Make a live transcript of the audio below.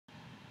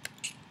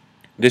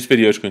This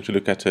video is going to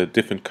look at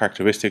different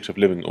characteristics of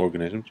living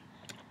organisms,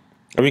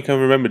 and we can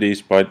remember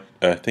these by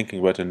thinking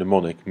about a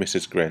mnemonic,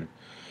 Mrs. Gren,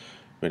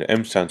 where the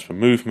M stands for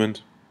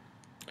movement,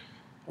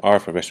 R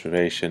for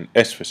respiration,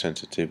 S for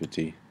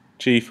sensitivity,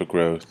 G for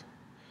growth,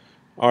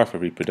 R for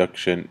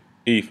reproduction,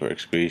 E for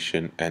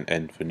excretion, and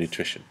N for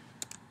nutrition.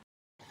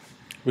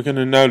 We're going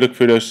to now look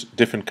through those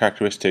different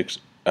characteristics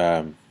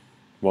one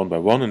by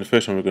one, and the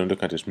first one we're going to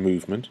look at is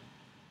movement.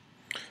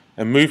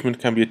 And movement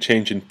can be a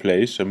change in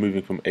place, so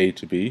moving from A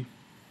to B.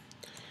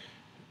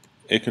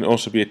 It can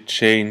also be a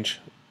change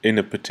in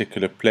a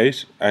particular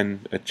place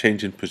and a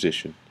change in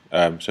position.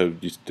 So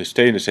they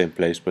stay in the same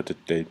place, but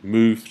they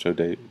move, so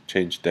they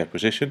change their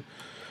position.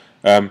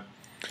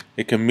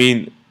 It can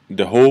mean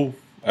the whole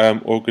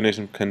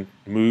organism can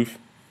move,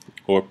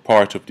 or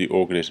part of the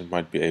organism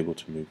might be able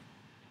to move.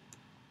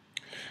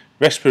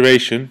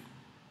 Respiration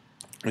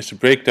is the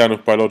breakdown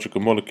of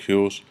biological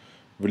molecules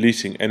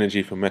releasing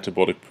energy from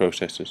metabolic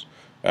processes,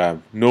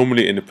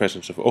 normally in the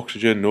presence of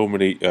oxygen,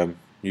 normally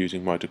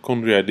using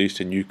mitochondria, at least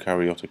in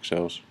eukaryotic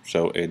cells,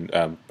 so in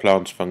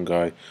plants,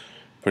 fungi,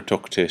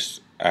 prototists,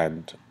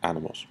 and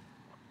animals,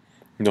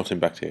 not in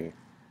bacteria.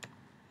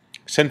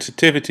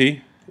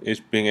 Sensitivity is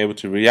being able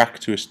to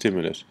react to a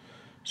stimulus,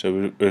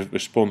 so a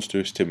response to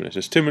a stimulus.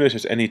 A stimulus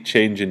is any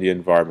change in the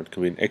environment, it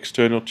can be an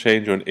external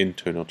change or an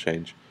internal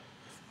change.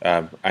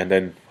 And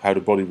then how the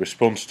body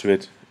responds to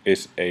it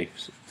is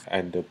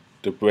the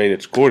way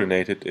that's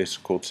coordinated is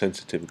called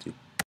sensitivity.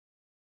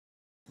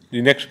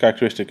 The next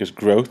characteristic is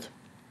growth,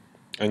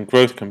 and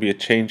growth can be a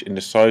change in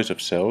the size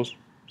of cells,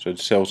 so the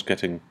cells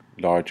getting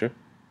larger,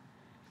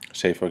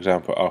 say for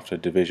example after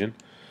division,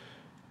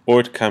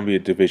 or it can be a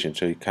division,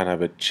 so you can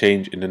have a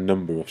change in the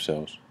number of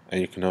cells, and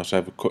you can also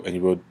have and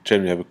you will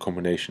generally have a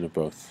combination of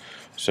both.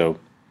 So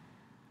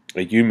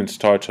a human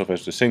starts off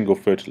as a single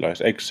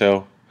fertilized egg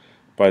cell.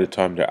 By the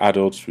time they're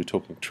adults, we're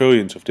talking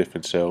trillions of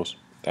different cells,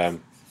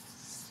 and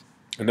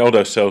all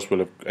those cells will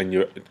have, and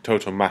your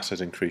total mass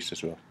has increased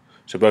as well.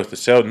 So both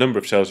the number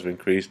of cells have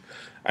increased,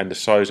 and the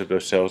size of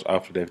those cells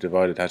after they've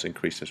divided has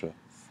increased as well.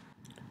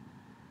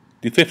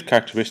 The fifth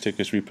characteristic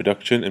is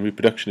reproduction, and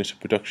reproduction is the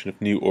production of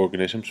new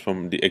organisms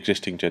from the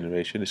existing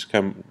generation. This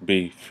can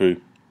be through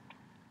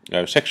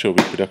sexual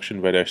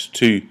reproduction, where there's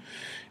two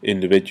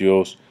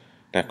individuals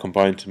that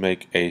combine to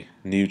make a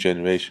new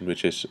generation,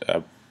 which is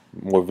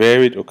more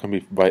varied, or can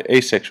be by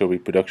asexual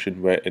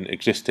reproduction, where an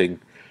existing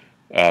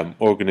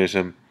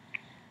organism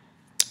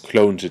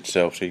clones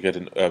itself, so you get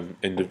an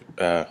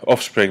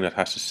offspring that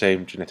has the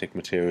same genetic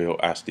material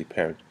as the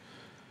parent.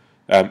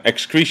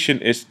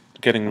 Excretion is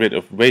getting rid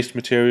of waste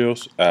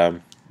materials.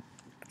 So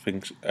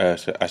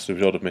as a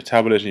result of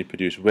metabolism, you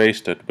produce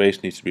waste. That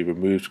waste needs to be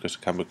removed because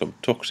it can become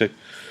toxic.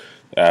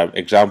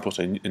 Examples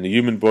in the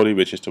human body,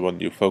 which is the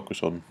one you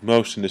focus on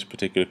most in this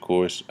particular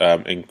course,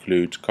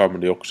 includes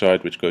carbon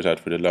dioxide, which goes out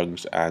through the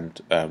lungs, and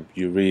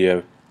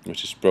urea,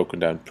 which is broken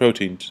down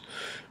proteins,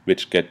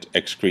 which get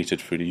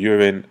excreted through the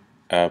urine,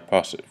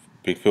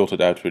 be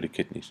filtered out through the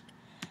kidneys.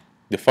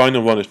 The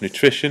final one is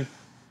nutrition,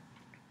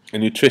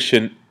 and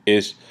nutrition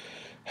is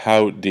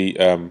how the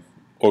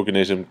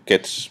organism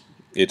gets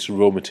its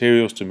raw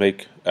materials to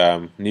make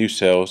new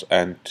cells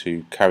and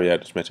to carry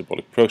out its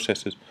metabolic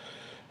processes.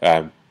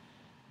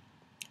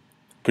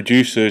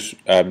 Producers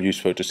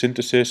use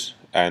photosynthesis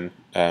and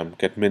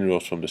get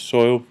minerals from the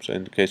soil, so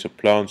in the case of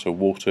plants, or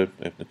water,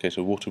 in the case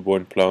of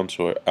waterborne plants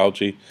or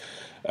algae.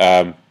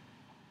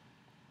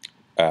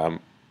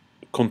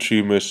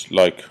 Consumers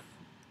like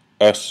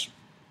us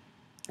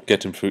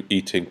get them through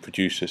eating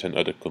producers and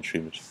other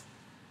consumers.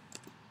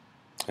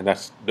 And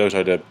those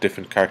are the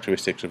different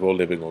characteristics of all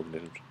living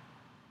organisms.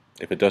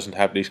 If it doesn't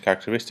have these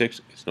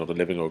characteristics, it's not a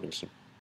living organism.